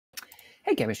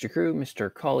Hey, chemistry crew,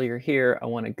 Mr. Collier here. I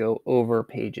want to go over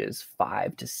pages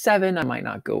 5 to 7. I might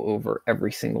not go over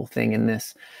every single thing in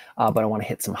this, but I want to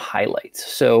hit some highlights.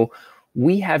 So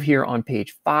we have here on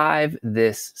page 5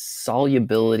 this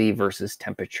solubility versus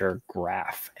temperature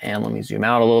graph. And let me zoom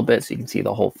out a little bit so you can see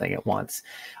the whole thing at once.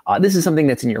 This is something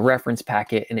that's in your reference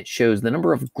packet, and it shows the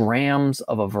number of grams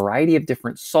of a variety of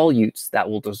different solutes that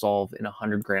will dissolve in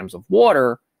 100 grams of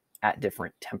water at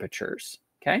different temperatures.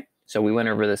 Okay? So we went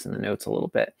over this in the notes a little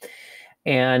bit.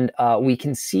 And we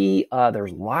can see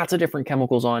there's lots of different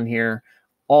chemicals on here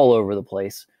all over the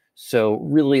place. So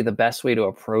really the best way to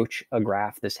approach a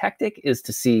graph this hectic is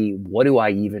to see, what do I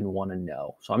even want to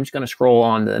know? So I'm just going to scroll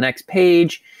on to the next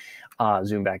page,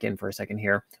 zoom back in for a second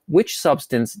here. Which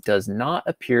substance does not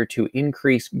appear to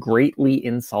increase greatly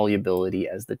in solubility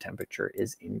as the temperature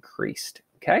is increased?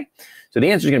 Okay, so the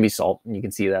answer is going to be salt, and you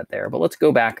can see that there. But let's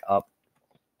go back up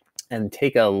and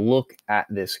take a look at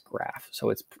this graph. So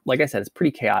it's, like I said, it's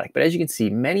pretty chaotic, but as you can see,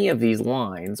 many of these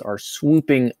lines are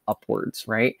swooping upwards,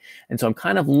 right? And so I'm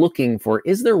kind of looking for,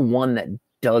 is there one that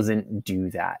doesn't do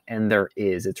that? And there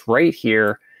is. It's right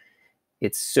here.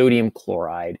 It's sodium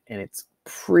chloride, and it's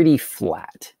pretty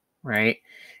flat, right?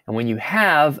 And when you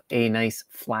have a nice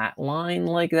flat line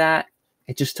like that,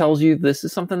 it just tells you this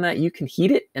is something that you can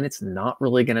heat it, and it's not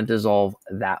really going to dissolve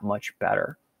that much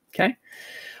better, okay?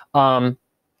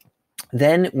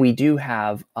 Then we do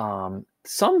have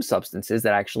some substances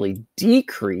that actually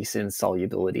decrease in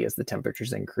solubility as the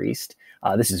temperature's increased.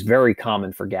 This is very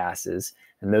common for gases,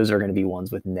 and those are going to be ones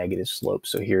with negative slopes.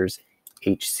 So here's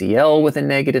HCl with a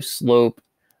negative slope,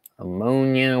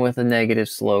 ammonia with a negative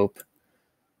slope,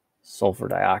 sulfur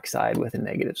dioxide with a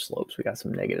negative slope. So we got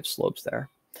some negative slopes there.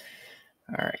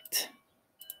 All right.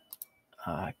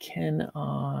 Can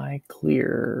I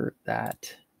clear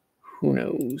that? Who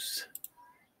knows?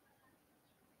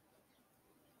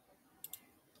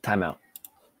 Timeout.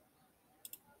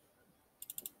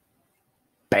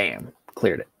 Bam,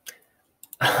 cleared it.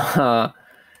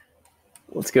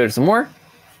 Let's go to some more.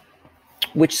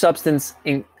 Which substance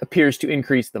appears to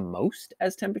increase the most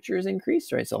as temperature is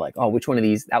increased, right? So like, oh, which one of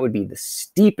these? That would be the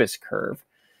steepest curve.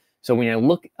 So when you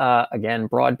look, again,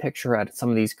 broad picture at some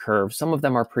of these curves, some of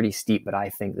them are pretty steep, but I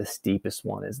think the steepest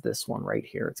one is this one right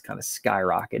here. It's kind of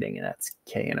skyrocketing, and that's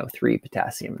KNO3,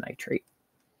 potassium nitrate.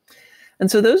 And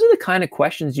so those are the kind of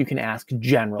questions you can ask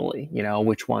generally, you know,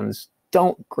 which ones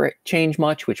don't change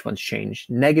much, which ones change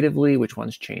negatively, which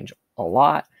ones change a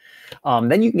lot.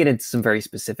 Then you can get into some very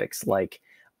specifics like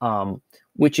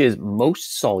which is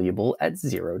most soluble at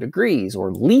 0 degrees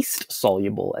or least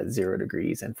soluble at 0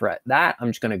 degrees. And for that, I'm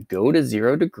just going to go to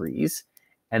 0 degrees.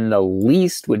 And the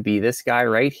least would be this guy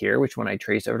right here, which when I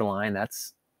trace over the line,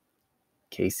 that's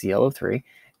KClO3.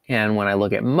 And when I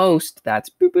look at most, that's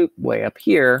boop, boop, way up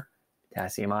here,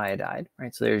 potassium iodide,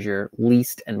 right? So there's your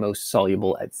least and most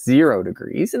soluble at 0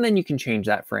 degrees, and then you can change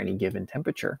that for any given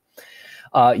temperature.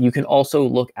 You can also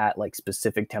look at like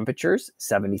specific temperatures,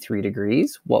 73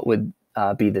 degrees, what would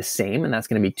be the same, and that's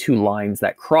going to be two lines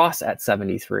that cross at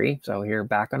 73. So here,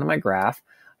 back onto my graph,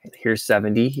 here's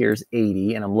 70, here's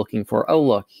 80, and I'm looking for, oh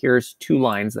look, here's two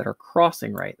lines that are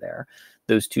crossing right there.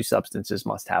 Those two substances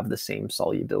must have the same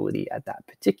solubility at that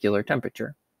particular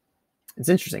temperature. It's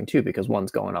interesting too, because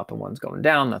one's going up and one's going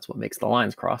down. That's what makes the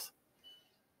lines cross.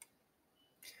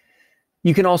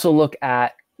 You can also look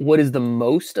at what is the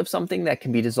most of something that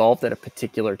can be dissolved at a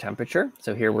particular temperature.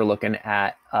 So here we're looking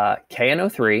at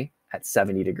KNO3 at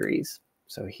 70 degrees.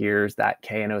 So here's that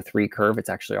KNO3 curve. It's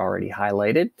actually already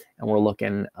highlighted, and we're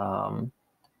looking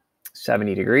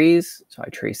 70 degrees. So I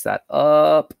trace that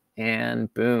up,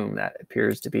 and boom, that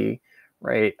appears to be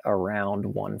right around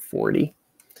 140.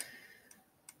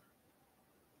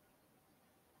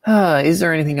 Is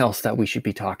there anything else that we should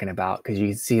be talking about? Because you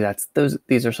can see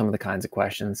these are some of the kinds of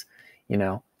questions, you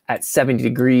know, at 70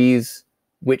 degrees,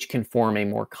 which can form a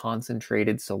more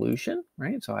concentrated solution,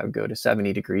 right? So I would go to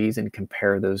 70 degrees and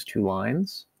compare those two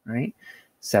lines, right?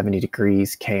 70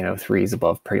 degrees, KNO3 is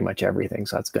above pretty much everything,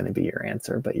 so that's going to be your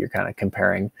answer, but you're kind of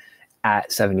comparing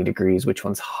at 70 degrees, which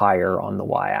one's higher on the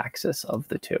y-axis of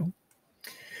the two.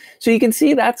 So you can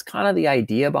see that's kind of the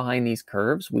idea behind these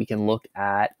curves. We can look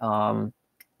at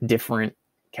different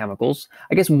chemicals.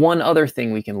 I guess one other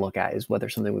thing we can look at is whether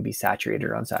something would be saturated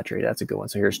or unsaturated. That's a good one.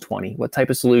 So here's 20. What type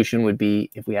of solution would be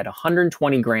if we had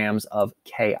 120 grams of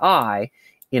Ki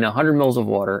in 100 mils of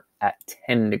water at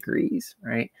 10 degrees,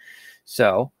 right?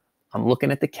 So I'm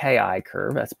looking at the Ki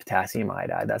curve. That's potassium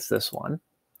iodide. That's this one,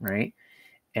 right?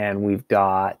 And we've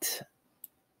got,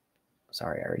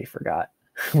 sorry, I already forgot.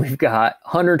 We've got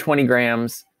 120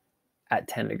 grams at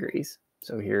 10 degrees.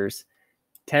 So here's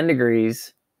 10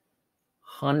 degrees,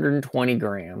 120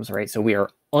 grams, right? So we are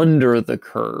under the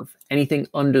curve. Anything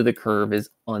under the curve is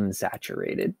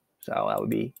unsaturated. So that would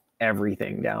be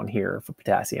everything down here for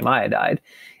potassium iodide.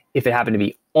 If it happened to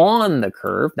be on the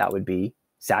curve, that would be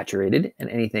saturated, and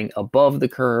anything above the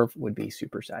curve would be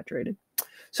supersaturated.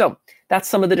 So that's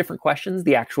some of the different questions.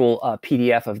 The actual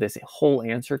PDF of this whole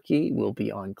answer key will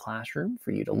be on Classroom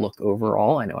for you to look over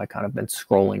all. I know I kind of been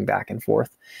scrolling back and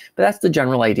forth, but that's the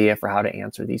general idea for how to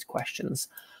answer these questions.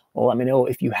 Well, let me know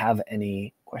if you have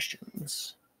any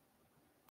questions.